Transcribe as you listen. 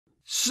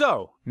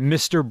So,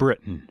 Mr.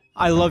 Britain,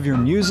 I love your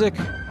music,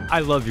 I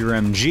love your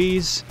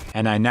MGs,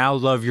 and I now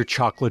love your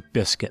chocolate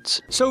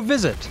biscuits. So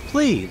visit,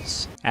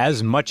 please.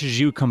 As much as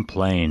you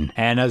complain,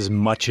 and as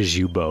much as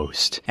you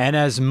boast, and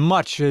as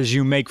much as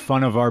you make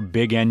fun of our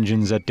big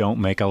engines that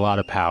don't make a lot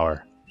of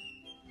power,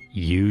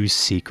 you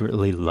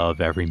secretly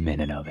love every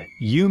minute of it.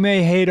 You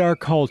may hate our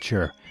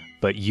culture,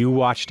 but you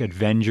watched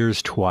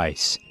Avengers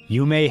twice.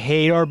 You may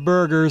hate our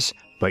burgers,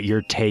 but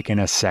you're taking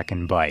a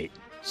second bite.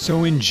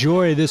 So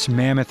enjoy this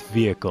mammoth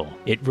vehicle.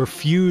 It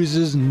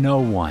refuses no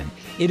one.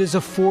 It is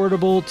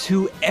affordable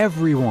to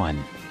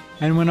everyone.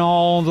 And when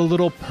all the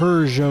little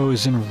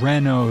Peugeots and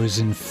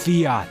Renaults and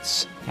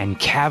Fiats and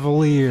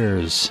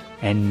Cavaliers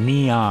and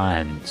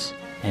Neons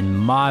and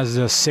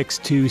Mazda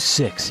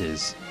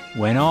 626s,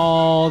 when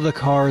all the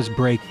cars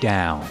break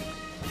down,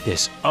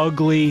 this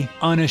ugly,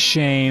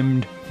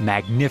 unashamed,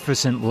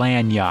 magnificent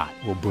land yacht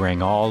will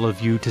bring all of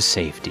you to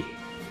safety.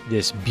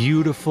 This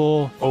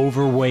beautiful,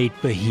 overweight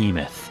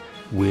behemoth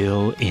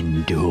will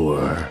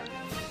endure.